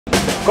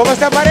¿Cómo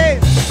está, pare?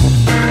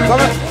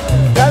 ¿Cómo?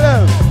 Tell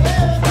them.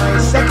 My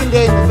second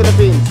day in the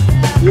Philippines.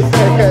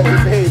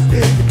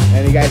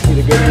 And you guys see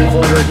the good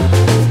people.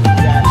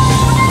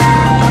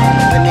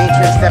 The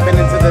nature stepping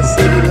into the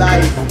city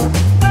life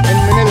in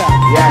Manila.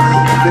 Yes,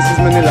 this is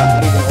Manila. Not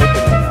even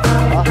open right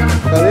now.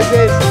 So this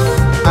is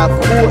a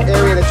cool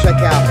area to check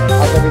out.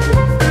 How's everything?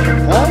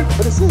 Huh?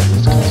 What is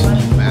this?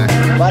 Man,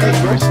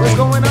 what's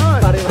going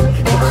on?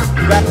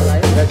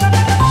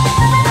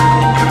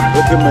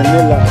 Look at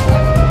Manila.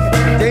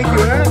 Thank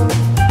you, huh?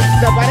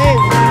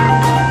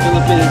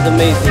 Philippines is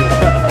amazing.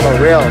 For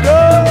real.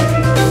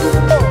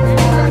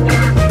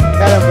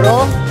 Tell them, bro.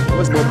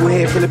 What's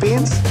Mabuhay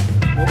Philippines?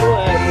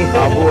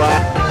 Mabuhay.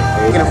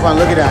 You're gonna fun.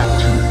 Look at that.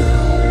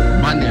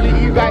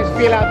 You guys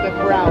feel out the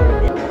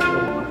crowd.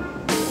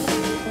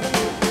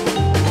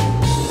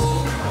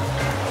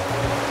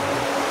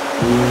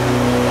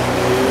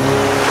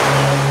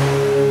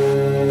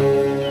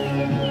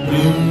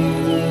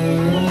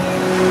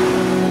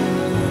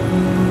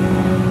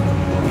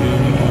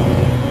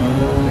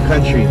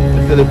 Country,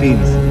 the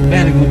Philippines.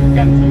 Very good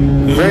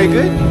country. Very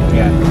good?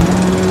 Yeah.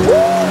 Woo!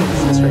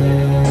 This right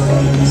here.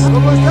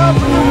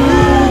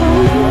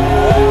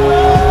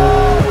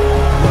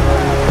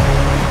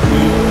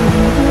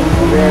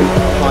 Very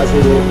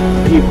positive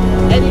people.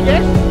 Any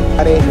guess?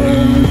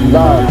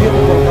 Love.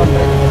 Beautiful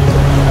country.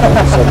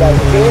 So guys,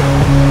 okay?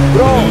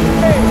 Bro!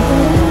 Hey!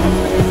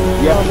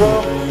 Yeah,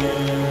 bro.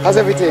 How's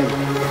everything?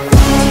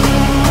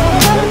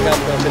 Welcome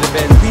to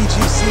Philippines.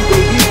 BGC,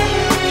 baby.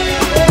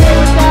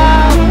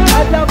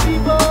 Hello,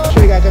 people.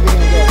 Show you guys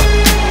everything again.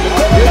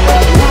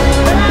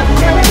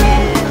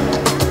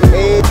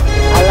 Hey,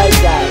 I like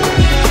that.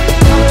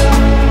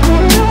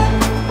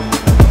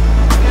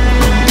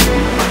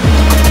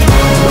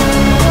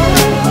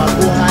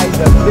 Mabuhay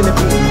the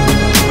Philippines.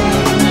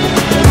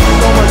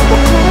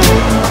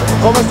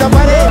 ¿Cómo está,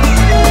 pare?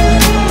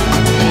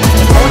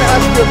 I want to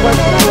ask you a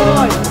question.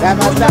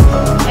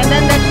 And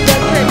then that's the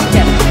third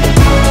step.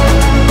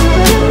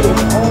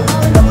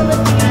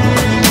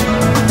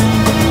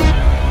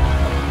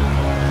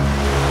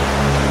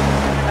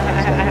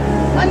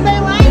 One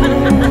by one.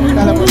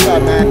 Tell them what's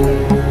up, man.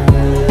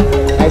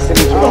 Nice to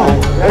meet you, man.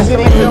 Nice to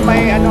meet you,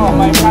 my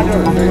brother.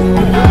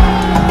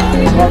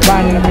 He's more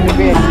fun in the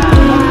Philippines.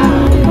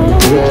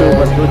 YouTube,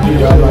 what's good, you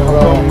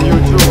bro?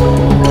 YouTube.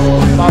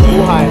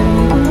 Mabuhay.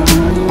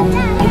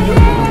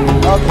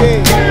 Okay.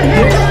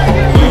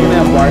 We're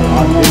gonna embark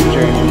on this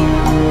journey.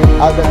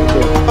 How's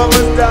everything?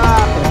 What's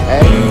up?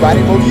 Hey,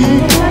 body boogie.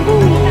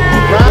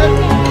 Right?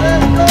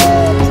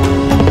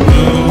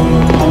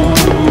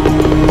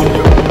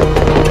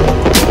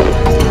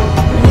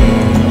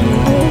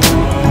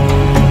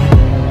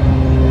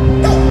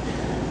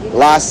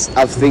 Lots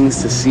of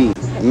things to see.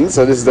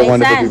 So this is the My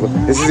wonderful son. people.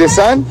 This is your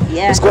son?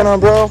 Yeah. What's going on,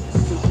 bro?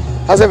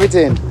 How's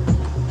everything?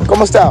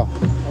 ¿Cómo está?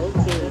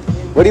 Okay.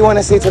 What do you want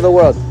to say to the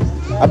world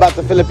about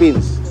the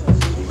Philippines?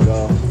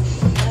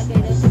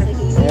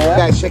 Yeah.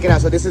 Guys, check it out.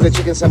 So this is the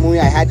chicken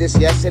samui. I had this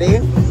yesterday,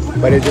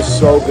 but it's just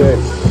so good.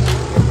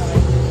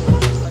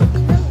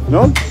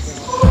 No?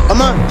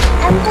 Come on.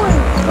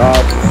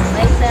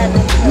 My son.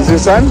 This is your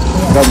son?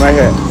 Come right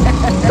here.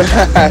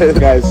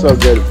 Guys, so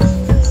good.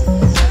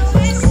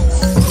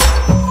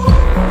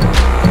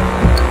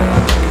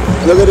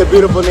 Look at the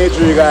beautiful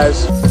nature, you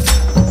guys.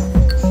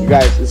 You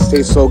guys, this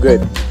tastes so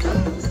good.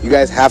 You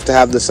guys have to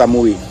have the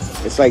samui.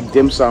 It's like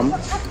dim sum.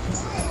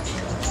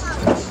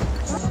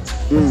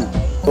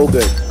 So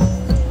good.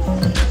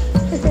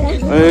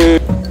 Hey.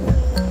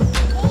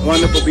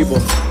 Wonderful people.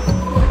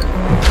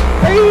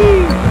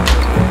 Hey!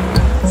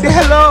 Say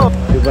hello!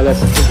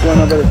 What's going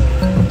on, brother?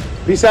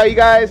 Peace out, you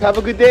guys. Have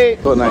a good day.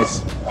 So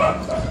nice.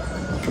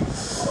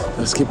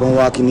 Let's keep on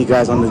walking, you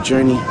guys, on the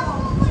journey.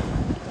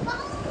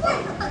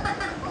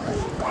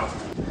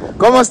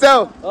 ¿Cómo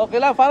está? Okay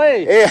lang,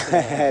 pare.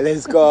 Yeah,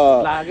 let's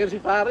go. Vlogger si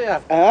pare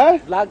ah. Huh?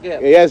 Vlogger.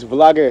 Yes,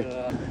 vlogger.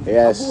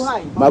 Yes.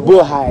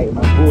 Mabuhay.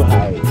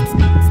 Mabuhay.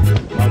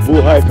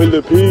 Mabuhay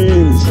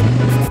Philippines.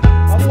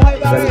 Mabuhay,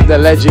 pare. The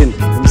legend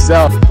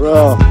himself,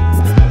 bro.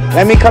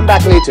 Let me come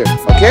back later,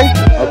 okay?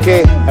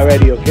 Okay,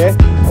 already, okay?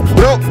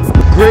 Bro,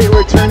 great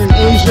return in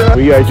Asia.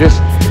 We are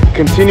just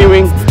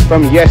continuing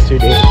from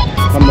yesterday,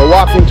 from the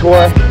walking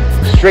tour,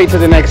 straight to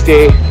the next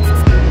day.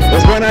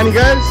 What's going on, you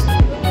guys?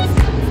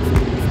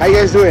 How you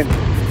guys doing?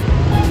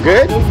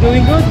 Good?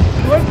 Doing good?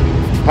 Good?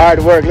 Hard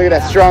work. Look at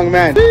that strong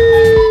man.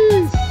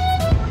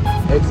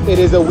 It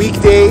is a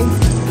weekday,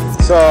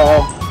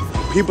 so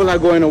people are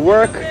going to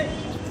work.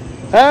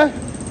 Huh?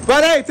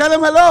 But hey, tell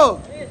them hello.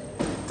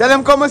 Tell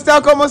them ¿cómo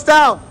está? ¿Cómo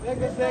está?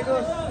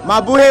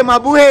 Mabuhay,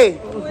 mabuhay.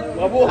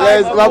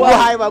 Yes,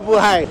 mabuhay,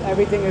 mabuhay.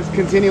 Everything is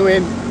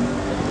continuing.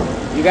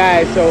 You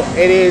guys, so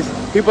it is,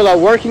 people are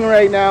working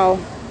right now.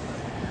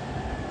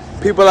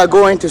 People are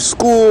going to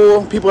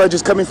school. People are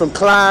just coming from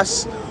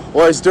class,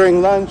 or it's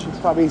during lunch. It's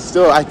probably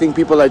still, I think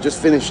people are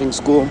just finishing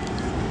school.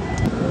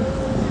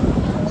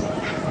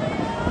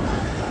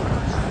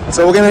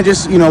 So we're gonna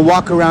just,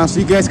 walk around so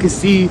you guys can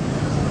see.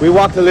 We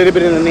walked a little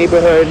bit in the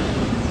neighborhood.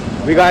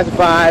 We got the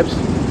vibes.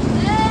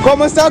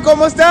 ¿Cómo está?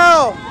 ¿Cómo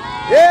está?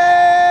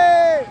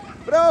 Hey!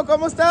 Bro,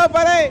 ¿cómo está,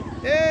 pare?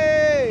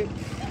 Hey!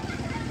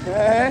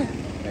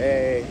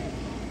 Hey.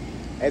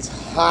 It's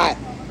hot.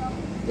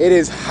 It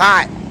is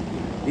hot.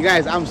 You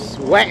guys, I'm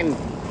sweating.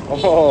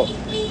 Oh.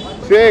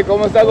 Sí,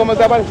 ¿cómo está? ¿Cómo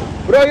está, pare?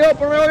 Bro,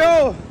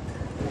 yo.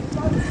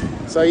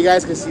 So you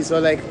guys can see, so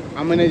like,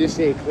 I'm gonna just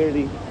say it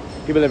clearly,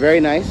 people are very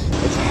nice.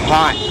 It's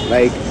hot,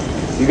 like,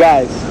 you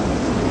guys,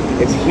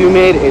 it's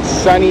humid, it's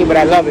sunny, but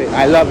I love it.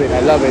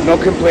 No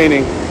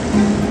complaining.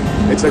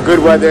 It's a good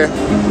weather.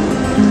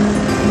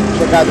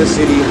 Check out the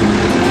city.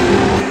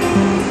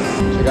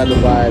 Check out the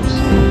vibes.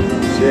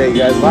 So yeah, you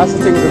guys, lots of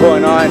things are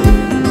going on.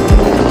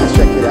 Let's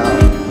check it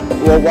out.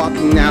 We're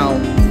walking now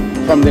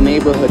from the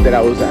neighborhood that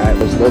I was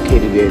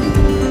located in.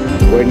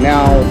 We're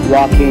now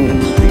walking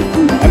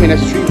a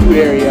street food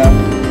area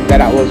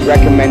that was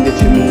recommended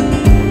to me.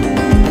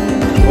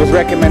 It was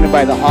recommended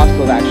by the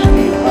hostel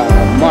actually,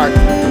 Mark,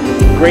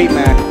 great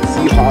man,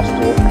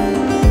 Hostel,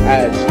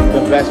 as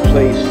the best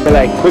place to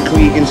like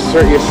quickly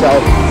insert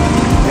yourself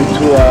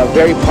into a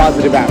very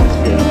positive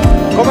atmosphere.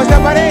 ¿Cómo está,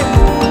 pare?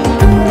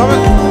 Yo,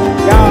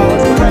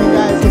 what's going on,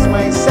 guys? It's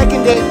my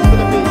second day in the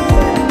Philippines.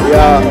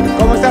 Yo,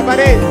 ¿cómo está,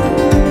 pare?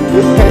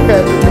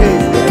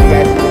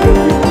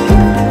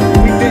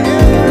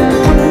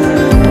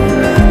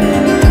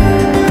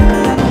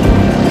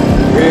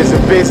 It's a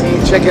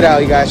busy. Check it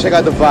out, you guys. Check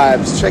out the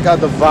vibes. Check out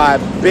the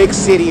vibe. Big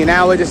city. And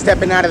now we're just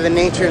stepping out of the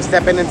nature and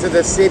stepping into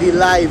the city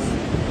life.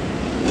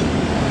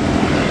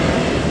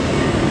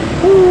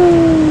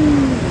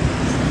 Woo.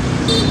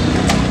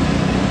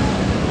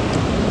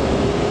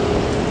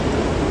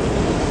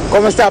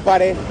 ¿Cómo está,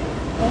 pare?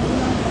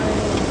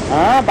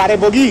 Ah, pare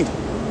Boogie.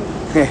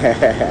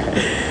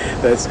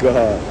 Let's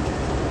go.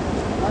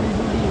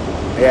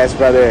 Yes,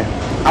 brother.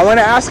 I want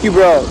to ask you,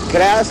 bro.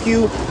 Can I ask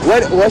you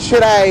what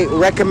should I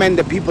recommend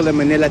the people in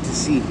Manila to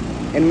see?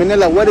 In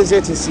Manila, what is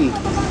there to see?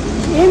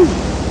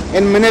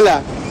 In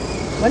Manila.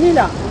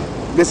 Manila.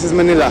 This is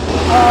Manila.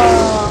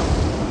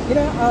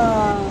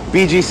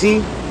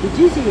 BGC.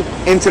 BGC.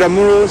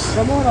 Intramuros.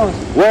 Intramuros.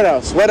 What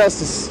else? What else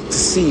to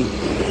see?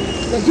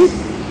 The jeep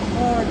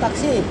or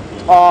taxi.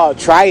 Oh,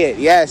 try it.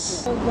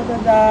 Yes. Go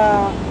to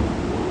the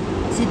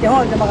City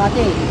Hall, the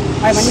Makati.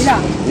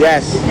 Manila.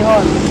 Yes. City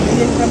Hall. And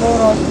then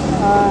Intramuros.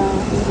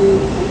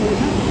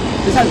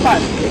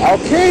 zhostelph.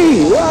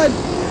 Okay, what?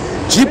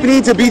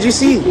 Jeepney to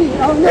BGC?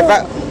 Oh, no.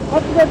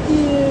 After the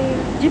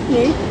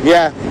jeepney,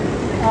 yeah.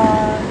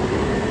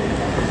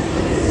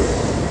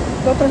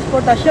 the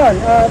transportation,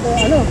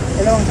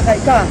 dalawang sakay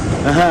ka.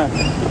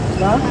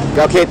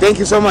 Okay, thank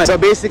you so much. So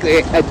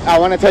basically, I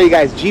want to tell you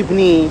guys,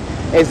 jeepney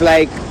is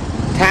like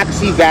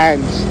taxi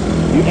vans,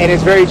 and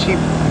it's very cheap.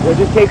 It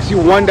just takes you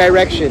one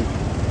direction.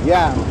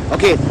 Yeah.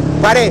 Okay,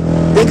 pare,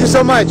 thank you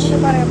so much. You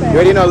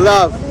already know,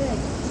 love.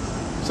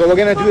 So we're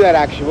gonna do that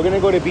actually. We're gonna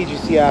go to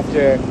BGC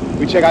after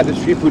we check out the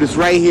street food. It's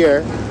right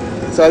here.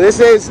 So this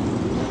is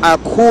a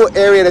cool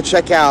area to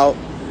check out.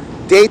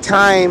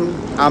 Daytime,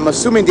 I'm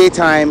assuming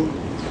daytime,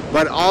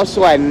 but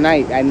also at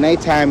night. At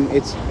nighttime,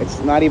 it's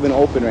not even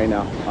open right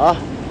now.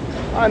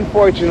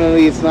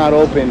 Unfortunately, it's not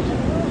open.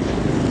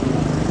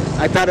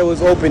 I thought it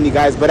was open, you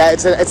guys, but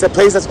it's a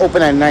place that's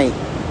open at night.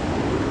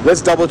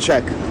 Let's double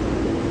check.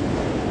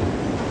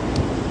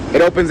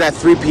 It opens at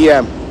 3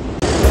 p.m.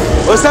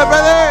 What's up,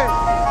 brother?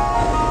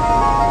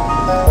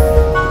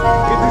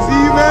 Good to see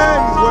you, man.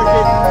 He's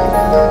working.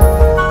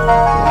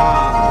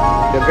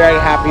 They're very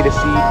happy to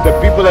see the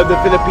people of the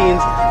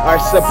Philippines are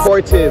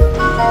supportive.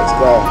 Let's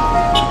go.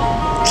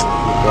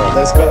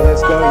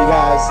 Let's go, you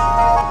guys.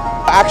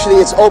 Actually,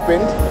 it's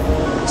opened.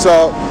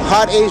 So,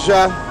 Hot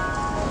Asia.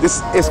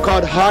 This is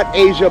called Hot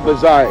Asia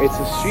Bazaar. It's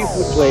a street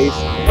food place.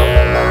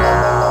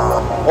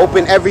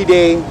 Open every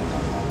day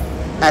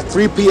at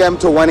 3 p.m.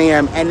 to 1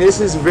 a.m. and this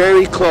is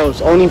very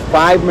close, only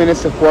 5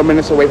 minutes to 4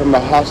 minutes away from the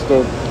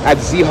hostel at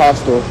Z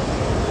Hostel.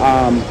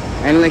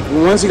 And like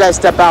once you guys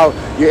step out,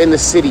 you're in the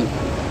city,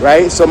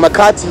 right? So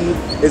Makati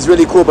is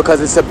really cool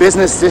because it's a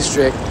business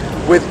district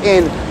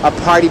within a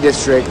party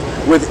district,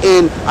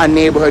 within a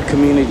neighborhood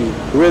community.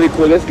 Really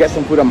cool. Let's get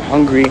some food. I'm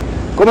hungry.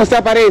 ¿Cómo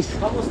está, Paris?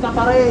 ¿Cómo está,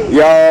 pare?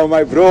 Yo,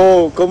 my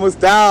bro. ¿Cómo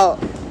está?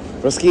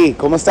 Roski,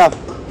 ¿cómo está?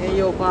 Hey,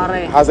 yo,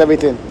 pare. How's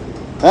everything?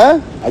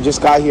 Huh? I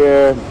just got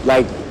here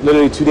like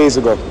literally 2 days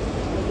ago.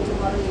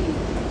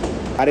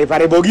 Pare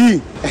pare bogi.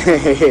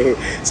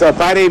 So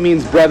pare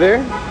means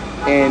brother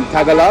in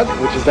Tagalog,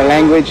 which is the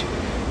language,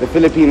 the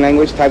Philippine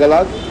language,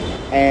 Tagalog.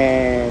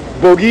 And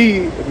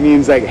bogi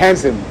means like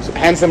handsome,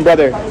 handsome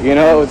brother. You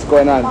know what's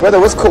going on, brother?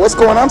 What's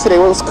going on today?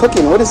 What's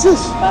cooking? What is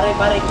this? Pare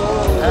pare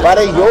yo.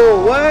 Pare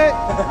yo. What?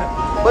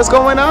 What's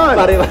going on?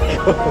 Pare pare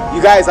yo.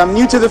 You guys, I'm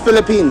new to the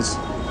Philippines.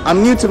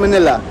 I'm new to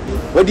Manila.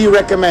 What do you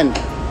recommend?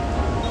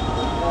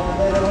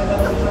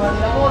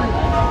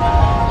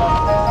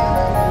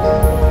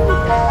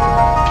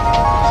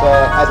 So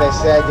as I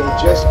said,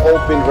 they just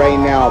opened right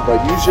now,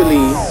 but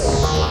usually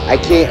I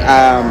can't,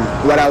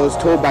 what I was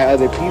told by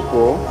other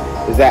people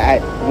is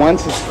that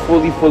once it's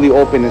fully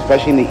open,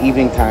 especially in the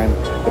evening time,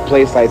 the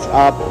place lights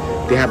up,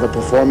 They have a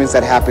performance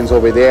that happens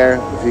over there,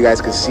 if you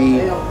guys can see.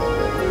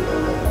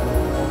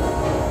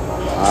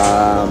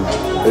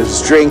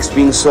 There's drinks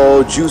being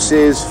sold,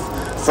 juices,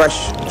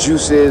 fresh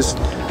juices,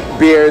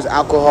 beers,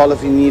 alcohol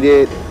if you need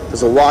it.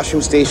 There's a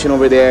washroom station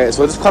over there.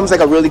 So this becomes like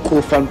a really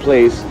cool, fun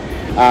place.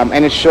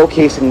 And it's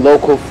showcasing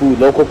local food,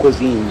 local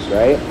cuisines,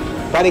 right?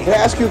 Pare, can I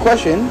ask you a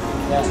question?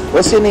 Yeah.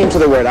 What's your name to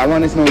the word? I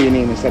want to know your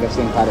name instead of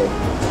saying Pare.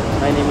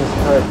 My name is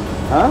Kurt.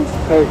 Huh?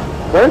 Kurt.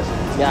 Kurt?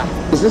 Yeah.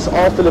 Is this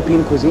all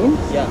Philippine cuisine?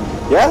 Yeah.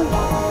 Yeah?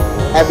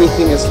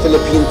 Everything is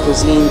Philippine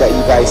cuisine that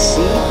you guys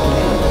see.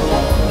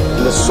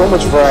 And there's so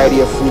much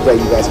variety of food that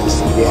you guys can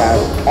see. They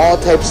have all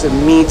types of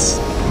meats,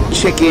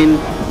 chicken,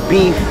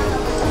 beef,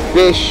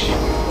 fish,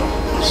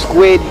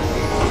 squid,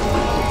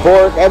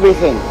 pork,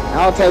 everything.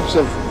 All types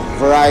of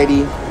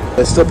variety.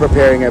 They're still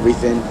preparing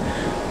everything.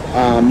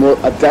 We'll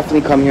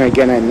definitely come here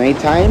again at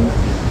nighttime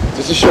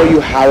just to show you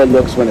how it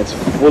looks when it's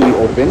fully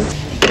open.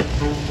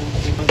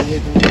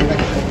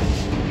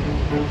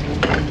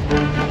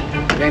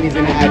 Then he's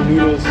gonna add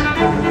noodles.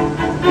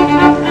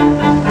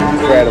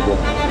 Incredible.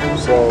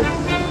 So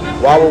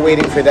while we're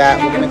waiting for that,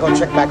 we're gonna go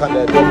check back on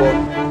the adobo.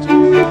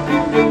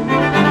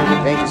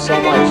 Thank you so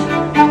much.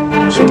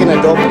 Chicken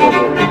adobo.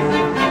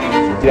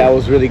 That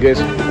was really good.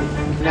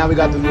 Now we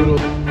got the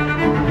noodles.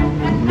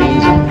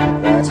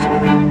 Amazing.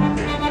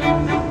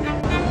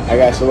 Alright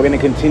guys, so we're gonna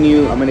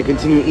continue. I'm gonna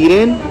continue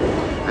eating,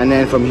 and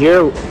then from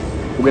here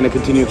we're gonna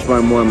continue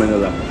exploring more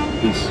Manila.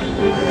 Peace.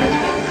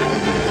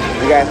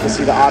 You guys can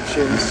see the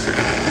options.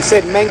 You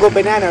said mango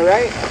banana,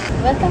 right?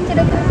 Welcome to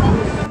the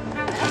Philippines.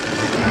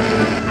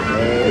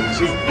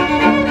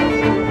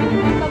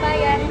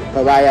 Kababayan.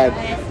 Kabayan.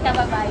 Yes,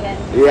 kababayan.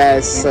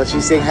 Yes, so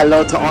she's saying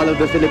hello to all of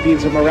the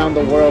Philippines from around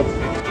the world.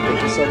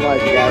 Thank you so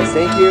much, guys.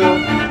 Thank you.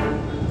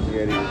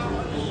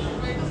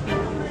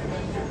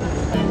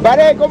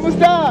 Pare,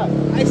 kumusta?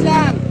 Ayos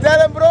lang. Tell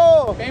him,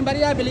 bro. Kayong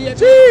bariya, bili yan.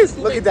 Jeez,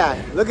 look at that.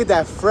 Look at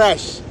that,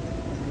 fresh.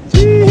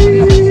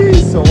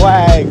 Jeez,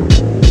 swag.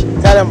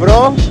 Tell him,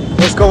 bro,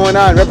 what's going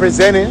on?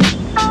 Representing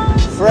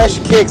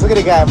fresh kicks. Look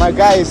at the guy. My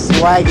guy is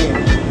swagging.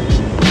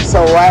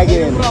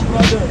 Swagging.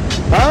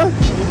 Huh?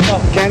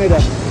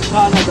 Canada.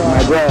 My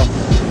bro.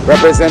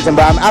 Representing,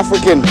 but I'm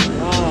African.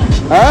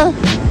 Huh?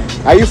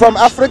 Are you from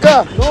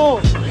Africa?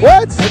 No.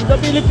 What? I'm the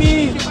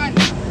Philippines.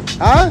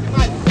 Huh?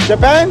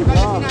 Japan?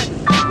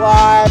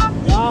 What?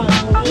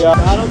 Yeah.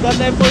 Parang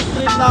ganda yung First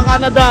Street ng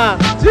Canada.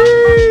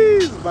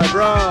 Jeez, my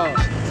bro.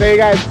 So you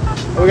guys,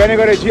 we're gonna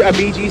go to a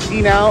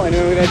BGC now, and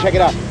then we're gonna check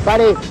it out.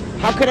 Pare,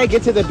 how could I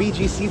get to the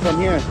BGC from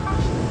here?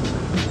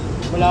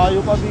 Malayo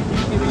pa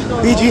BGC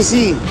dito.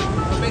 BGC.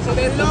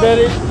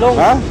 Very long.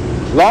 Huh?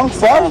 Long,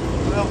 far?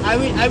 I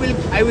will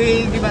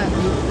give a...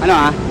 Ano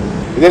ah?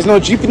 There's no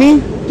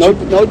jeepney? No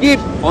jeep.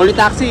 Only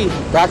taxi.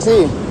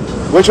 Taxi?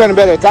 Which one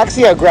better,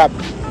 taxi or Grab?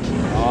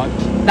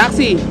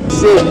 Taxi.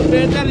 See.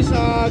 Better is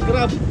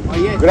Grab. Oh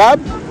yes. Grab?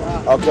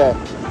 Okay.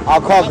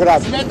 I'll call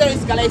Grab. Better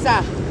is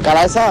Kalaysa.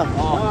 Kalaysa?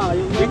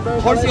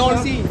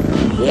 Horsey.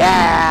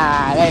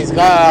 Yeah, let's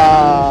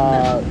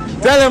go.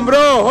 Tell him,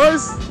 bro,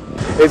 horse.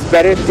 It's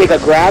better to take a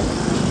Grab.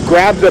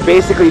 Grab the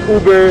basically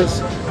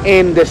Ubers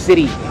in the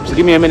city. So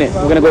give me a minute.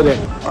 We're gonna go there.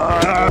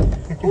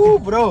 Ooh,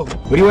 bro.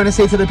 What do you want to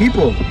say to the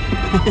people?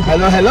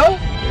 Hello, hello?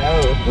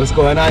 Hello. What's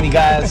going on, you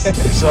guys?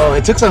 So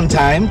it took some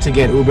time to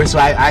get Uber. So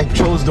I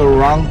chose the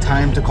wrong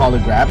time to call a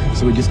Grab.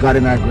 So we just got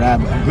in our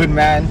Grab. A good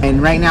man. And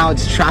right now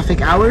it's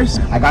traffic hours.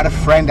 I got a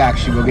friend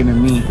actually we're gonna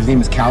meet. His name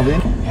is Calvin.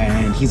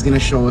 And he's gonna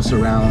show us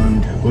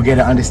around. We'll get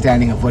an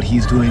understanding of what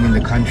he's doing in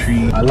the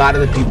country. A lot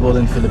of the people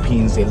in the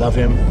Philippines, they love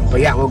him.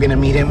 But yeah, we're gonna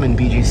meet him in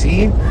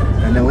BGC.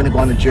 And then we're gonna go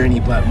on the journey.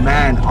 But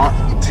man,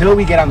 until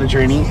we get on the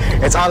journey,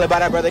 it's all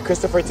about our brother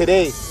Christopher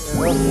today.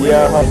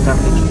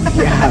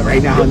 Yeah,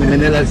 right now in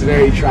Manila it's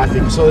very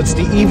traffic. So it's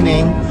the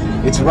evening.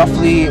 It's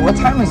roughly, what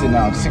time is it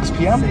now? 6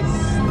 p.m.?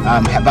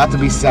 About to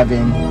be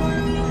 7.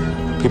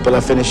 People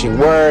are finishing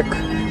work.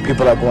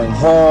 People are going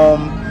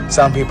home.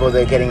 Some people,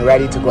 they're getting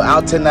ready to go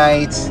out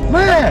tonight.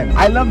 Man,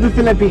 I love the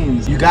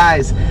Philippines. You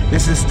guys,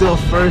 this is still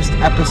first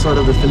episode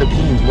of the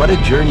Philippines. What a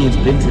journey it's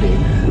been today.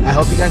 I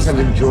hope you guys have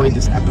enjoyed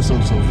this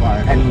episode so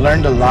far and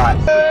learned a lot.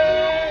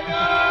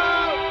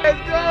 Let's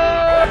go!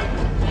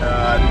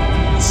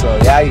 So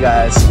yeah, you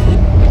guys.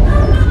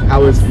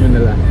 How was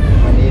Manila?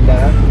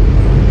 Manila.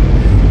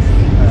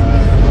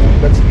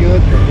 That's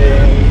good.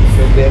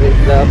 So very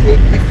traffic.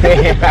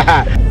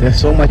 There's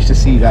so much to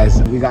see,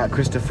 guys. We got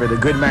Christopher, the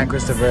good man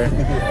Christopher.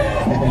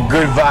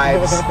 Good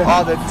vibes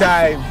all the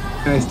time.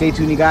 Stay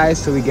tuned, you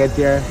guys, till we get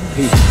there.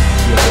 Peace.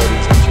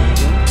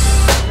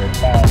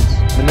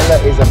 Manila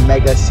is a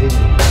mega city.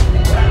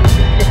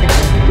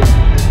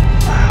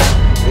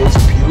 It's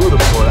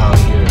beautiful out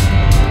here.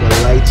 The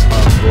lights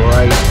are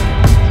bright.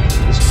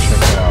 Just check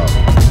it out.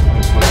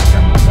 Let's put the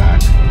camera back.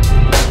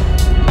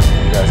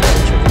 You guys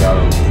gotta check it out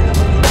over here.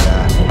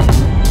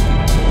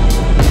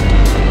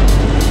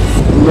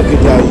 Look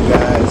at that, you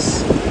guys.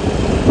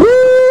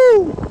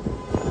 Woo!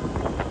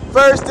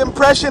 First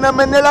impression of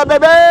Manila,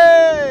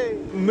 baby!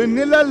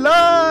 Manila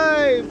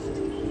live!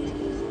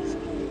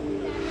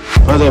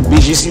 Brother,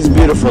 BGC is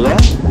beautiful, eh?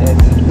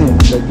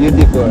 Yes, the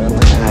beautiful.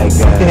 My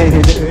God.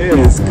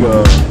 Let's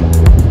go.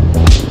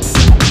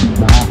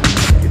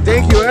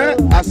 Thank you, eh?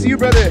 I'll see you,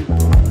 brother.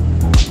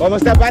 ¿Cómo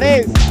está,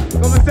 Pares?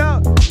 ¿Cómo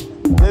está?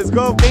 Let's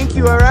go. Thank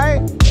you, all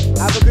right?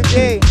 Have a good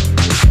day.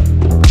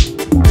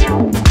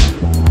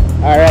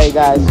 All right,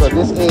 guys. So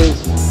this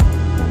is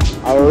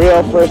our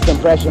real first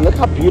impression. Look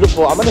how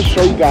beautiful. I'm going to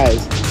show you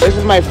guys. This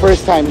is my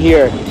first time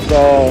here.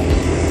 So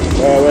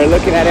we're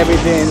looking at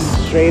everything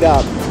straight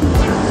up.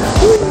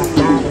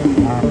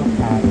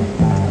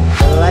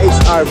 The lights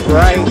are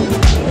bright.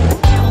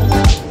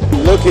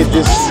 Look at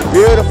this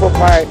beautiful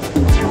part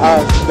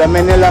of the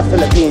Manila,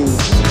 Philippines.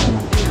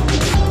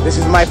 This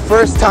is my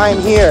first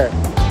time here.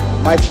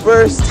 My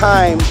first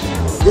time.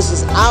 This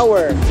is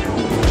our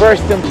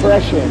first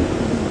impression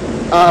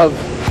of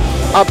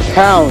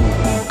Uptown.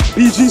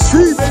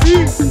 BGC,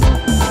 baby.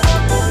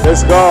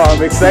 Let's go.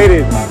 I'm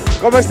excited.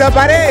 ¿Cómo está,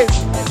 Pares?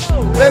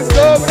 Let's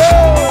go,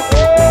 bro.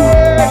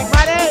 Hey,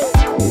 Pares.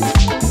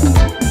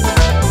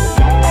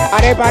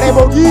 Pare,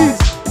 Boguis.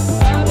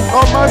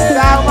 ¿Cómo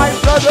está, my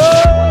brother?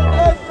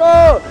 Let's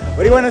go.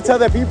 What do you want to tell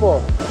the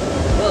people?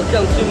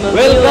 Welcome to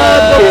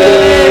Manila.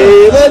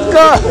 Hey, let's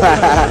go.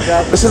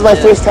 This is my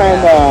first time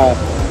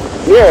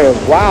here.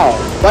 Wow.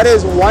 What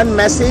is one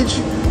message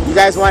you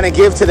guys want to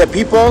give to the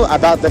people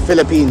about the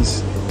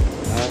Philippines?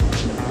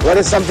 What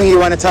is something you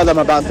want to tell them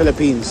about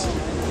Philippines?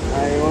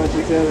 I want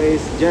to tell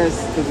is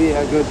just to be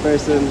a good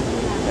person,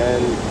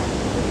 and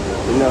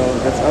you know,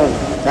 that's all.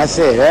 That's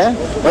it, eh?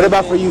 What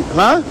about for you,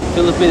 huh?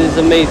 Philippines is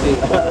amazing.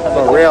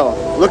 For real.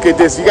 Look at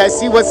this. You guys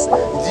see do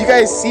you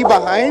guys see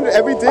behind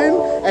everything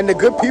and the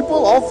good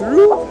people all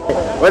through?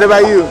 What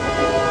about you?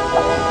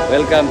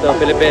 Welcome to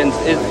Philippines.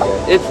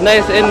 It's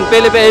nice in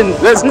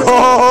Philippines. Let's go!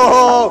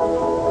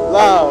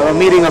 Love. I'm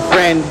meeting a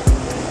friend,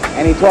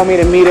 and he told me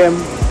to meet him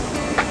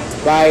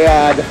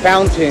by the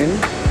fountain.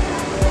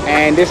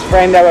 And this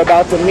friend that we're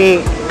about to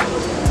meet,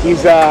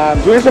 he's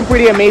doing some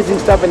pretty amazing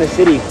stuff in the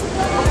city.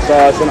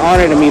 So it's an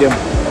honor to meet him.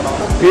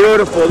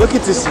 Beautiful. Look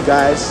at this, you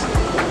guys.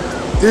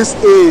 This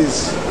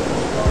is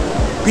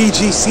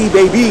BGC,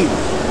 baby.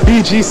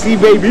 BGC,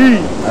 baby.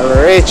 A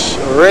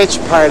rich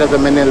part of the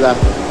Manila.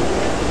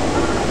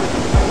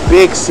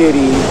 Big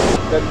city.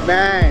 The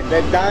man,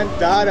 the Don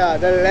Dada,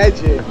 the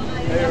legend.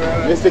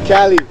 Mr.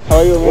 Cali, how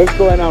are you? What's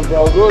going on,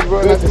 bro? Good,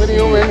 bro. Nice meeting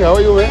you, man. How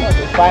are you, man?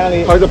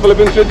 Finally. How's the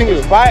Philippines treating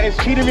you? It's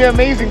treating me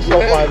amazing so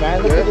far,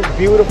 man. Look at this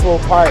beautiful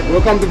part.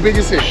 Welcome to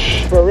BGC.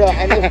 For real.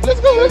 And let's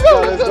go.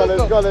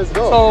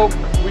 So,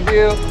 we're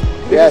here.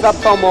 This Yes. is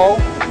Uptown Mall.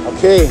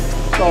 Okay.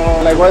 So,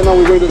 like right now,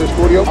 we're going to the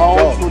studio.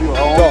 Go. Studio.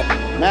 Go.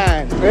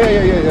 Man.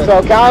 Yeah.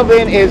 So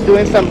Calvin is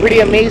doing some pretty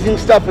amazing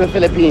stuff in the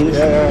Philippines.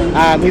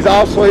 Yeah. He's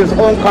also his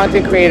own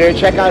content creator.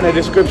 Check out in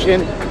the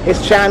description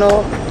his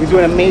channel. He's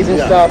doing amazing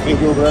stuff.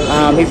 Thank you,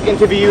 brother. He's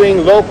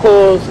interviewing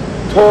locals,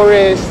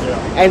 tourists,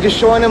 and just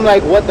showing them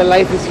like what the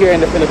life is here in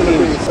the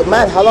Philippines. So,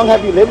 Matt, how long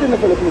have you lived in the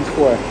Philippines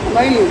for?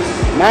 9 years.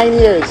 9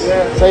 years.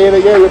 Yeah. So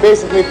you're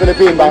basically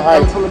Philippine by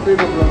heart. I'm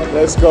Filipino, brother.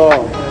 Let's go.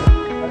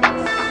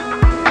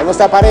 ¿Cómo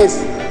está, Pares?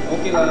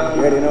 Okay, lang.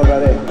 You already know,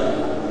 brother.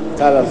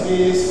 Tell us.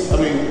 This is,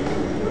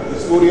 the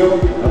studio.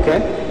 Okay.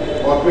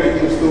 Our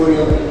creative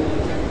studio.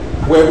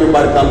 Where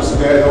everybody comes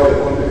together, all the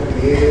content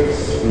creators.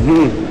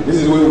 This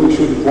is where we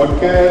shoot the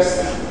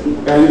podcast.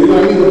 And you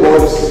know, I mean the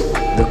boys.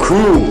 The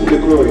crew. The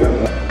crew,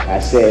 yeah.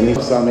 That's it.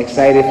 So I'm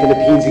excited,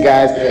 Philippines, you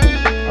guys.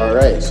 All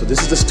right. So this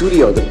is the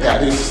studio. Yeah,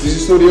 this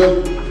is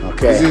studio.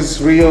 Okay. This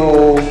is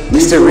Rio.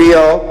 Mr.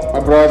 Rio.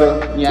 My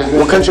brother. Yeah.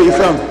 What country are you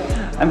from?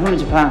 I'm from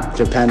Japan.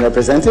 Japan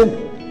represented.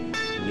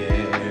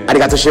 Yeah.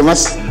 Arigato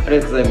shimasu.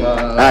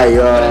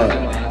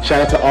 Hi,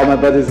 shout out to all my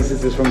brothers and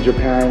sisters from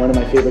Japan, one of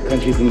my favorite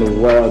countries in the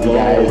world, you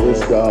guys.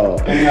 Let's go.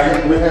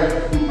 And we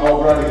have our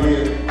brother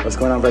here. What's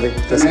going on, brother?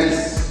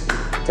 Tenes.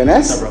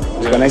 Tenes?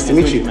 Yeah. Nice to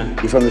meet you.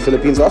 You from the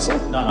Philippines also?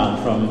 No, I'm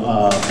from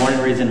born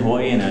and raised in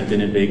Hawaii, and I've been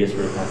in Vegas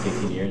for the past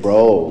 18 years.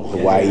 Bro,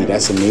 Hawaii,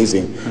 that's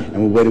amazing.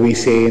 And what do we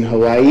say in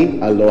Hawaii?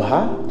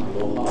 Aloha?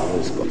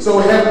 Let's go. So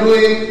we have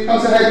Louis. Come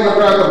say hi to my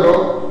brother, bro.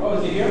 Oh,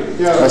 is he here?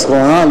 Yeah. What's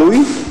going on,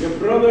 Luis? Your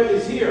brother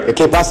is here.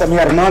 ¿Qué pasa, mi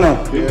hermano?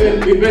 We've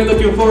been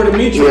looking forward to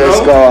meet you, Let's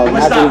bro. go. I'm ¿Cómo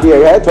happy está? to be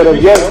here, right? Todo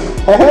bien.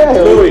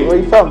 Hey, Louis. where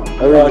you from?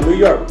 New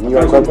York. New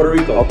York. I'm from Puerto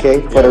Rico.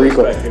 Okay, Puerto Yeah,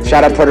 Rico. respect.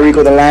 Shout out Puerto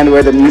Rico, the land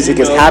where the music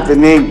is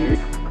happening.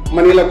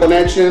 Manila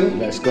connection.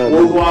 Let's go.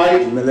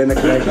 Worldwide. Millennium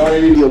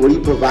Connection. Yo, what do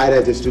you provide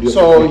at the studio?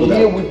 So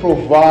here we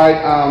provide.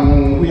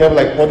 We have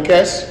like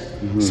podcasts.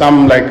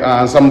 Some like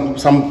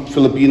some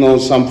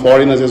Filipinos, some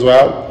foreigners as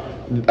well.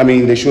 I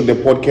mean, they shoot their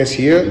podcast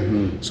here.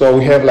 So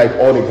we have like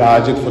all the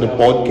gadgets for the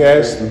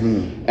podcast,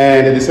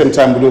 and at the same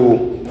time we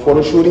do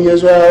photo shooting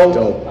as well.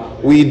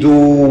 Dope. We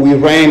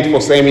rent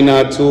for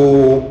seminar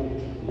too,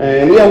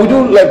 and yeah, we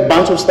do like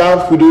bunch of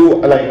stuff. We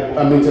do like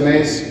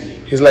maintenance.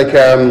 He's like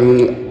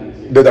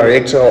the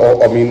director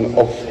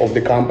of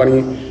the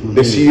company,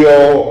 the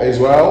CEO as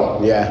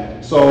well.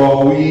 Yeah.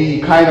 So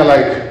we kind of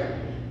like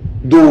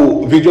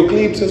do video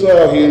clips as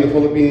well here in the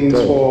Philippines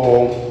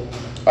for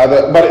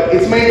other, but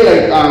it's mainly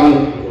like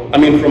I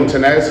mean, from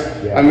Tenes.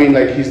 I mean,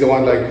 like, he's the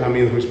one, like, I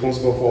mean,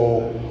 responsible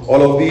for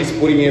all of these,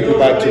 putting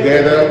everybody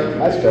together.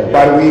 That's fair.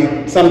 But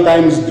we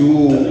sometimes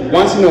do,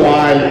 once in a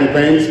while,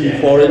 events with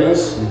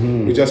foreigners.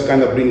 We just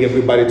kind of bring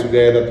everybody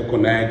together to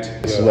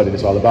connect. This is what it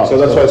is all about. So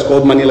that's why it's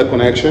called Manila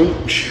Connection.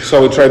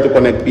 So we try to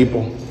connect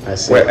people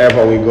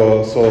wherever we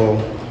go. So,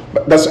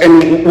 but that's,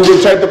 and we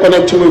will try to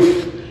connect you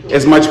with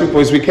as much people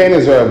as we can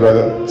as well,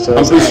 brother. So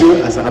I'm pretty sure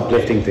that's an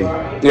uplifting thing.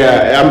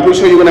 Yeah, I'm pretty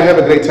sure you're gonna have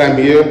a great time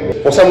here.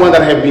 For someone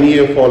that have been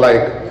here for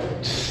like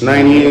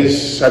 9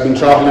 years, I've been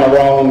traveling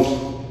around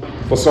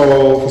for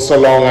so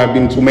long. I've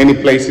been to many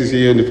places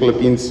here in the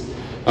Philippines.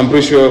 I'm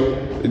pretty sure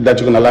that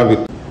you're gonna love it.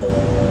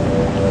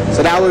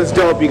 So that was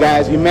dope, you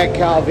guys. We met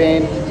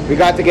Calvin. We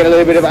got to get a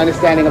little bit of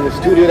understanding of the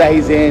studio that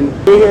he's in.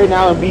 We're here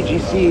now in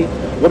BGC.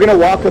 We're gonna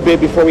walk a bit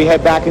before we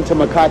head back into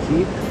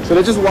Makati. So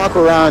let's just walk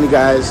around, you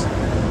guys.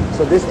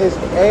 So this is,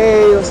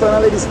 hey, what's going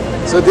on, ladies?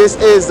 So this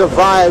is the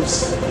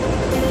vibes.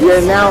 We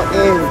are now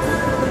in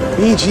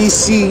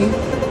BGC.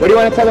 What do you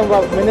want to tell them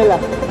about Manila?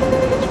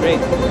 It's great.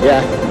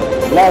 Yeah,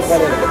 love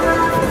brother.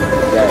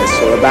 Yeah,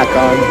 so we're back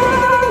on.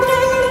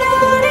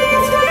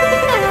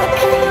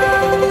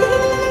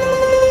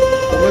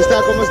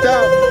 ¿Cómo está?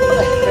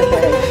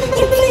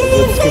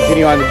 We'll just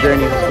continue on the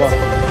journey as well.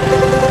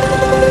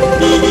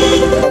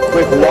 A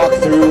quick walk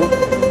through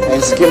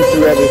and skim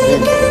through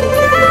everything.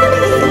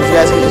 You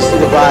guys can just see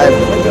the vibe.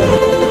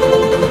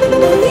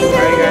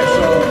 Alright guys,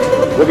 so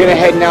we're gonna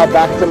head now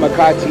back to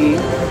Makati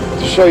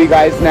to show you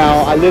guys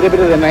now a little bit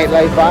of the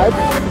nightlife vibe.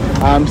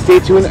 Stay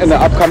tuned in the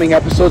upcoming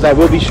episodes. I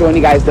will be showing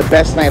you guys the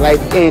best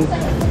nightlife in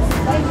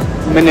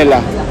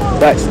Manila.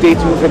 But stay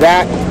tuned for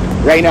that.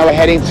 Right now we're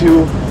heading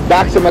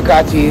back to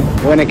Makati.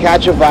 We're gonna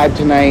catch a vibe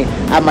tonight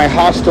at my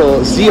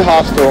hostel, Z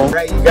Hostel.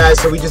 Right, you guys,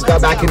 so we just got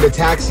back in the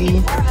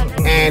taxi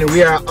and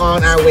we are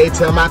on our way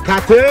to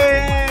Makati.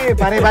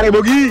 Pare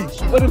boogie.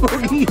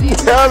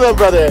 Tell them,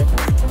 brother.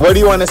 What do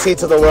you want to say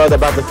to the world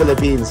about the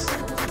Philippines?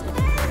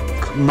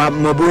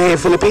 Mabuhay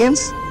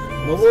Philippines?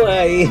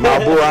 Mabuhay.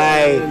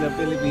 Mabuhay. In the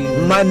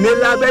Philippines.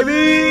 Manila,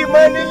 baby!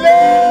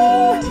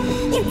 Manila!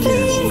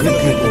 Good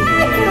people.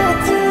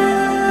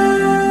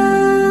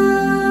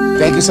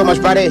 Thank you so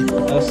much, buddy.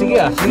 Sige.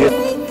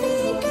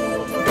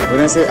 We're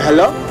gonna say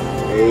hello?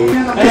 Hey.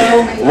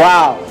 Hello.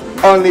 Wow.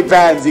 Only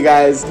fans, you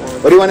guys.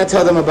 What do you want to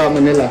tell them about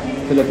Manila,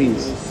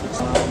 Philippines?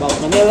 About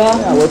Manila?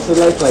 Yeah, what's the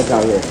life like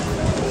out here?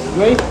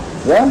 Great.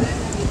 Yeah?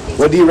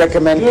 What do you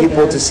recommend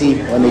people to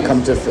see when they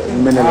come to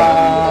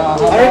Manila?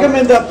 I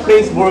recommend the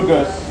place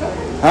Burgos.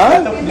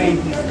 Huh?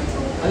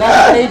 A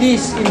lot of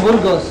ladies in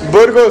Burgos.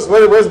 Burgos.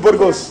 Where's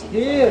Burgos?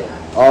 Here.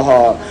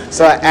 Oh,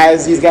 so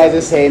as these guys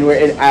are saying,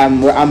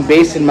 I'm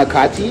based in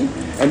Makati,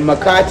 and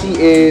Makati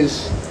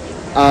is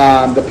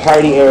the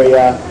party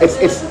area.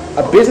 It's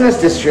a business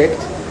district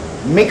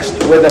mixed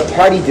with a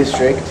party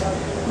district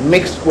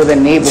mixed with a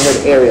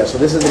neighborhood area. So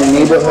this is the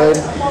neighborhood.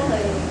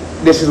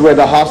 This is where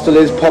the hostel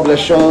is,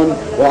 Poblacion,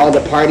 where all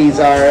the parties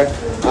are.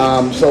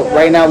 So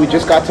right now we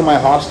just got to my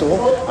hostel.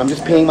 I'm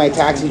just paying my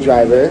taxi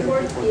driver.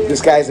 This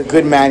guy's a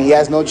good man. He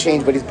has no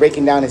change, but he's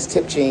breaking down his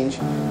tip change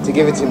to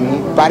give it to me.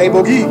 Pare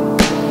bogi.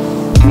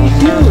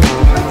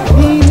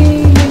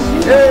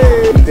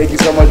 Hey, thank you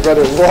so much,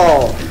 brother.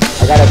 Whoa,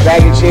 I got a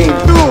bag of change.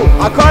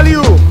 I'll call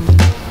you.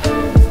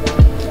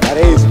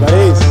 Paris.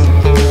 What's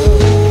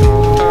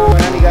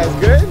going on, you guys?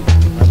 Good?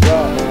 My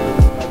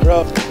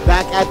bro.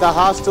 Back at the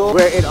hostel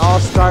where it all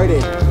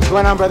started. What's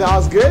going on, brother?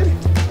 All's good?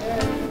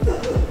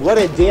 What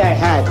a day I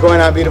had. What's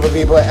going on, beautiful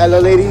people? Hello,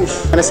 ladies.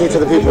 What can I say to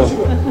the people?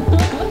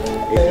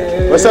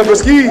 What's up,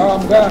 Broski?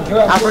 I'm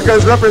good. Africa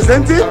is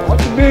represented?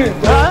 What you mean?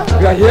 Huh?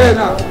 We are here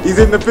now. He's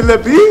in the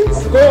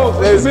Philippines?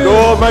 Let's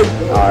go, man.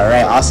 All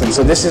right, awesome.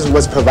 So this is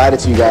what's provided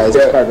to you guys.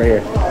 This card right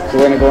here. So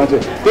we're gonna go into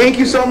it. Thank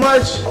you so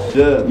much.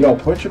 Yeah. Yo,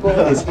 Portugal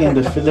is in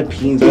the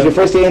Philippines. Is your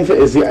first day in?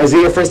 Is it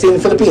your first day in the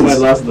Philippines? My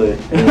last day.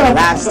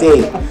 Last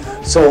day.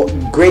 So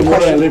great Where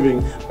am I question.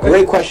 living?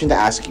 Great question to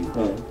ask you.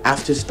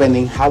 After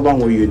spending, how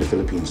long were you in the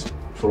Philippines?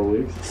 4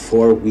 weeks.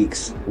 4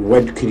 weeks.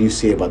 What could you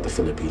say about the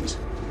Philippines?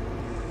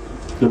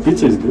 The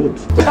pizza is good.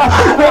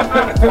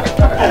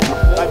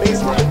 At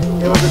least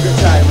it was a good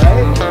time,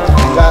 right?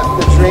 You got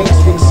the drinks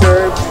being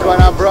served. What's going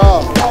on,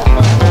 bro?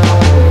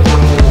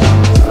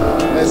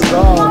 Let's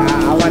go.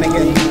 I want to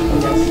get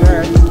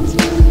shirt,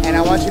 and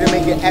I want you to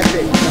make it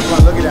epic. Come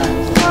on, look at that.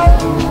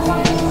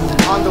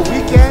 On the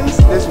weekends,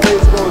 this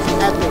place goes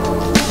epic.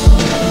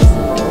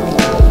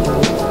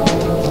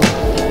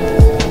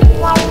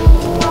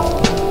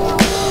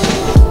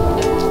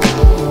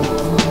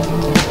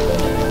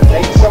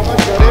 Thank you so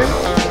much, brother.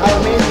 How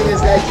amazing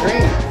is that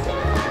drink?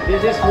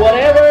 This is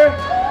whatever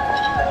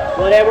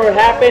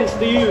happens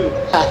to you.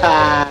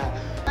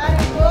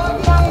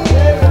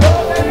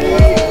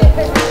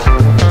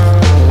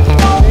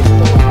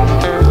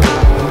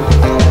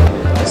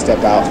 Let's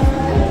step out.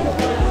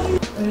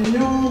 And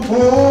your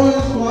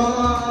voice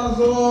was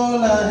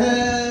all I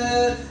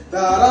had,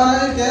 that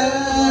I get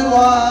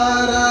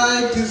what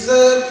I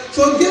deserve.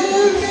 So give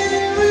me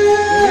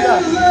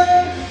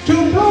reason to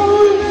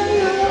blow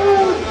me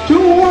out, to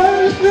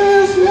waste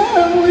this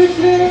love with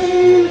you.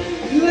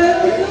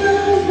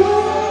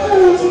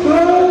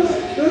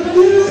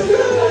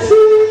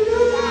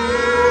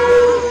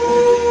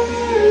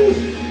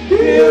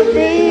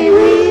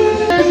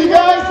 Cheers, you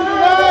guys,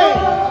 tonight.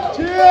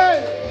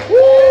 Cheers.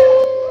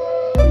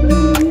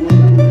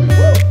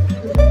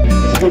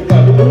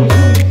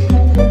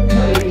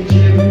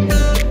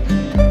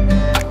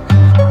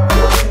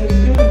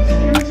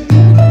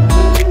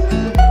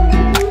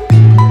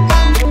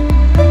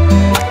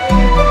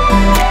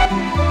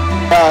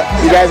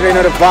 You guys already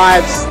know the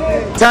vibes.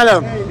 Tell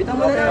them.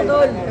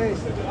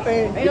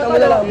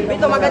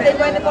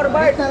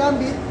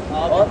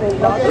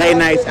 Late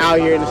nights out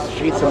here in the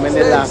streets of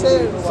Manila.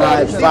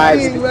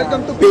 Vibes.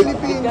 Welcome to Big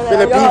Philippines.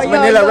 Philippines,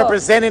 Manila,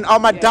 representing all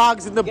my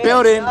dogs in the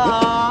building.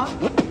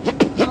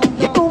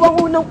 Ito ang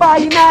unang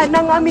pahina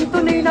ng aming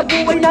tunay na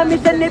buhay namin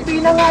sa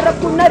lipi.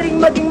 Nangarap ko na rin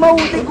maging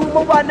mahusay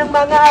gumawa ng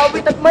mga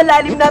awit at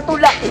malalim na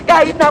tula.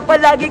 Kahit na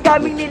palagi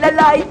kaming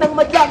nilalait ng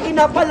madlang,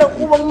 inapalang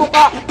ko ang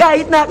muka.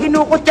 Kahit na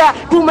kinukutya,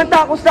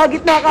 kumanta ko sa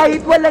gitna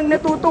kahit walang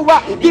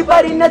natutuwa. Di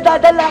pa rin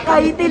nadadala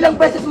kahit ilang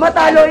beses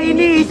matalo.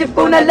 Iniisip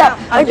ko na lang,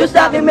 ang Diyos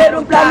sa akin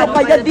merong plano.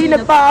 Kaya di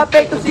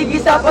nagpa-apekto, sige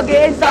sa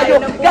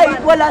pag-iensayo.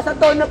 Kahit wala sa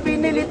tono,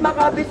 pinilit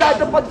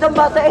makabisado.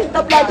 Pagsamba sa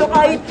entablado,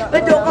 kahit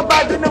medyo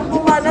kabado ng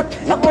bumanat.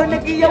 Ako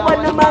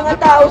nag-iyawan ng mga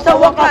tao sa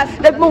wakas.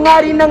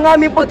 Nagmunga rin ng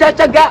aming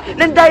pagtsatsaga.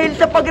 Nang dahil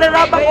sa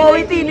pagrarap ako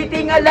ay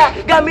tinitingala.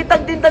 Gamit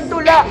ang tintang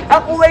tula,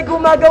 ako ay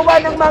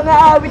gumagawa ng mga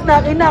awit na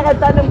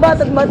kinakanta ng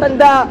bata't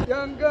matanda.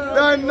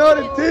 I know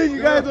the thing,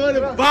 you guys know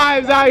the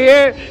vibes out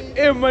here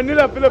in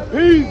Manila,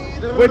 Philippines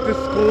with the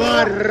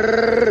squad.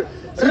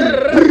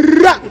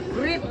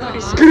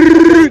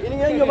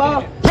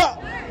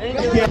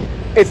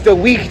 It's the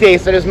weekday,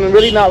 so there's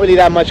really not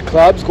that much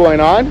clubs going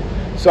on.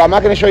 So I'm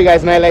not going to show you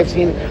guys nightlife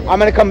scene. I'm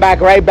going to come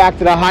back right back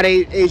to the Hot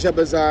Asia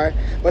Bazaar.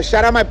 But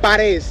shout out my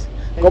pares.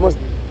 ¿Cómo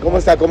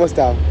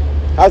está?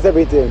 How's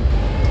everything?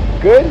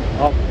 Good?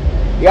 Oh.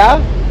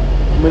 Yeah?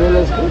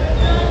 Manila is good?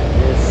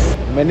 Yes.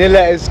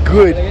 Manila is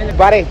good.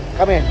 Pare,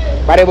 come here.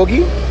 Pare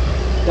Bogi?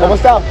 ¿Cómo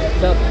está?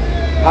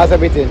 How's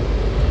everything?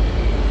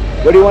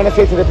 What do you want to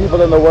say to the people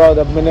in the world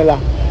of Manila?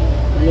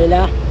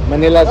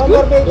 Manila is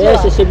good?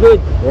 Yes, it's good.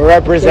 We're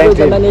representing.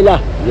 Good in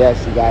Manila. Yes,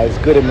 you guys,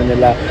 good in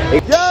Manila.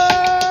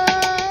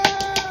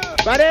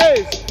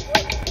 Pares!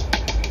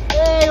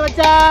 Hey, what's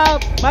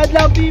up?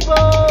 Madlang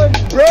people!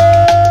 Bro!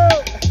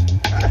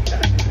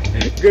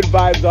 Good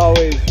vibes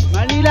always.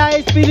 Manila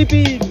is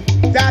Philippines.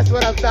 That's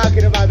what I'm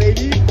talking about,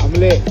 baby. I'm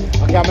lit.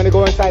 Okay, I'm gonna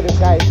go inside this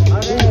guy.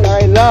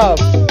 Alright, love.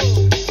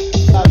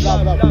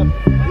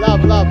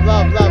 Love.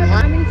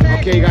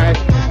 Okay, guys.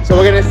 So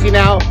we're gonna see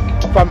now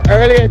from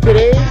earlier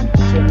today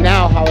to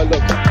now how it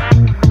looks.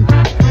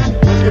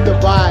 Look at the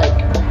vibe.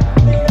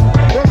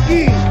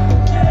 Rocky!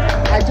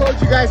 I told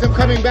you guys I'm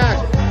coming back.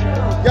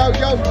 Yo.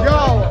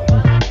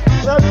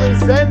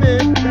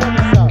 Representing.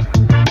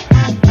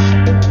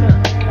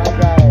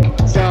 Okay.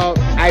 So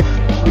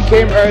we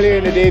came earlier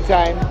in the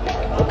daytime.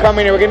 We're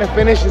coming here. We're gonna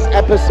finish this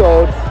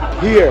episode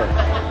here.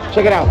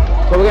 Check it out.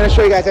 So we're gonna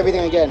show you guys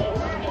everything again.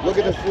 Look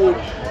at the food.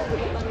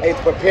 It's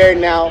prepared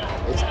now.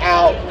 It's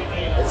out.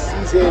 It's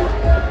seasoned.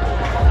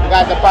 We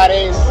got the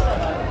pares.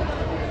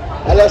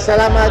 Hello,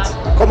 salamat.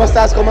 ¿Cómo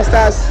estás?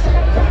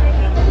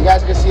 You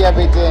guys can see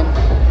everything.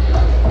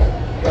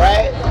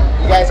 Right?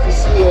 You guys can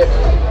see it.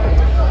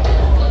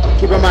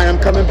 Keep in mind, I'm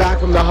coming back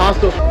from the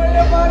hostel.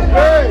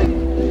 Hey!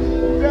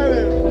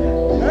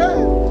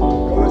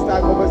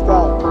 ¿Cómo está?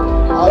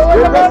 How's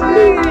good,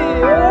 Wesley?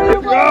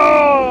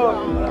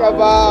 Come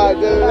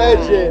on, the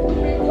legend.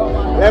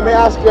 Let me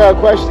ask you a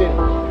question.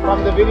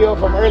 From the video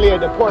from earlier,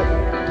 the pork.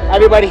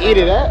 Everybody eat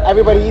it, eh?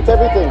 Everybody eats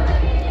everything.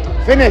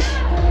 Finish.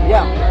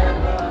 Yeah.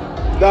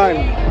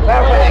 Done.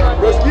 Perfect.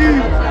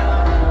 Rescue.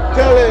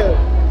 Tell him.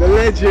 The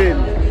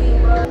legend.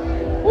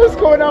 What's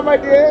going on, my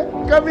dear?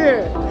 Come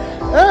here.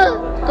 Huh?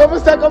 ¿Cómo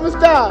está?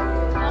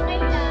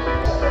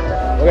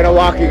 We're gonna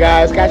walk, you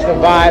guys, catch the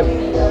vibe.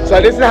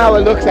 So this is how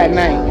it looks at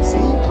night. See?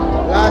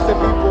 Lots of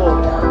people.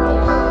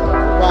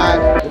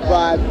 The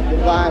vibe.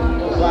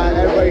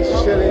 Everybody's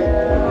chilling.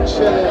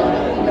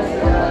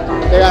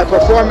 They got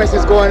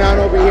performances going on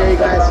over here, you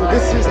guys. So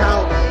this is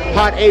how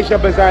Hot Asia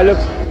Bazaar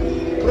looks.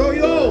 Bro,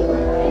 yo!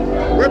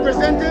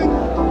 Representing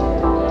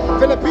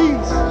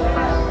Philippines.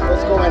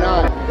 What's going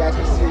on? You guys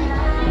can see.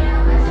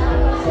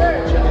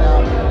 Check it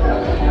out.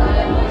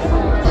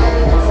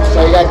 So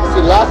you guys can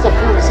see lots of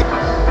food. See?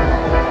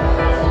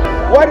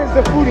 What is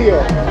the food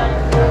here?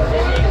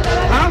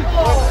 Huh?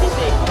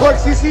 Pork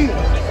sisi.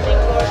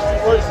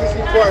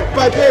 Pork.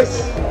 But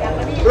this,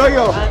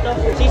 Royo.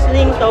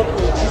 Seasoning tofu.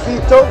 Sisi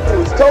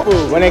tofu. It's tofu.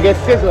 When it gets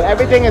sizzled,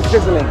 everything is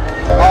sizzling.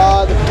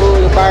 All the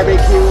food, the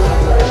barbecue.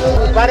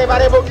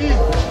 Pare, Bogi.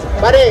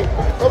 Pare,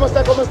 ¿cómo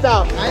está?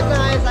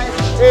 Nice.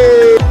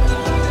 Hey.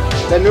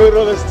 The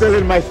noodle is still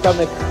in my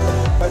stomach.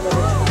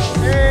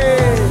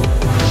 Hey.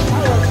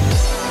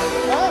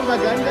 Oh,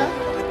 maganda.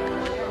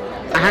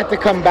 I had to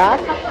come back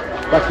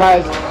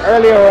because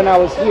earlier when I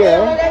was here,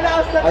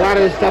 a lot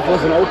of this stuff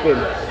wasn't open,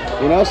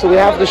 you know? So we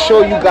have to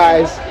show you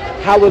guys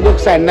how it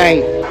looks at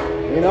night,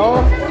 you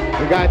know?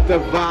 We got the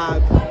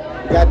vibe,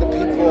 we got the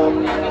people.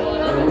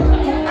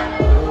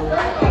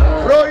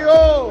 Bro,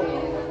 yo!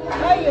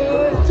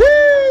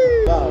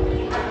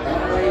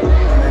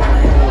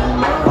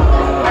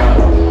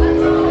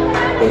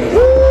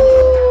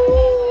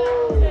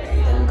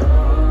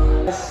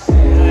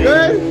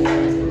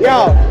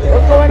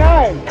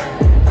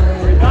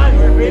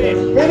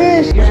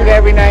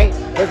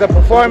 a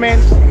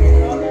performance.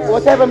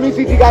 What type of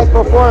music do you guys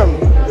perform?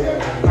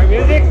 Our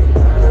music?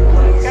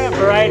 It's kind of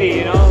variety,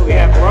 you know. We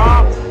have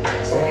rock,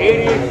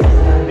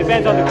 80s,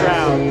 depends on the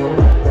crowd.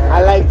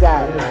 I like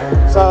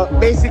that. So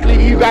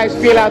basically you guys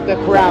feel out the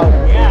crowd.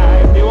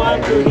 Yeah, if they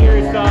want to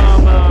hear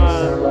some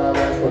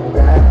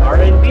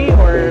R&B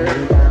or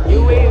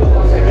new wave,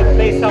 we can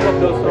play some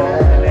of those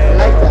songs. And then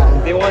I like that.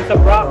 if they want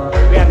some rock,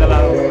 we have a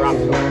lot of rock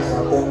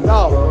songs.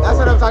 No, that's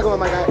what I'm talking about,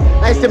 my guy.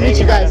 Nice to meet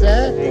you guys,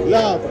 eh?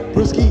 Love,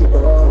 Brewski.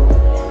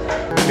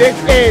 This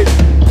is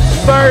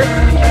first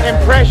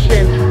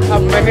impression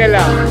of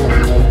Manila.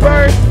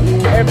 First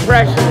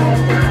impression.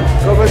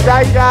 ¿Cómo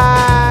estáis,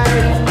 guys?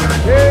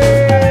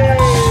 Hey!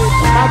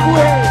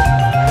 Mabuhay!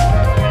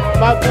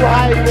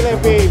 Mabuhay,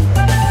 Philippines!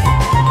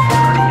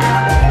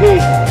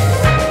 Peace.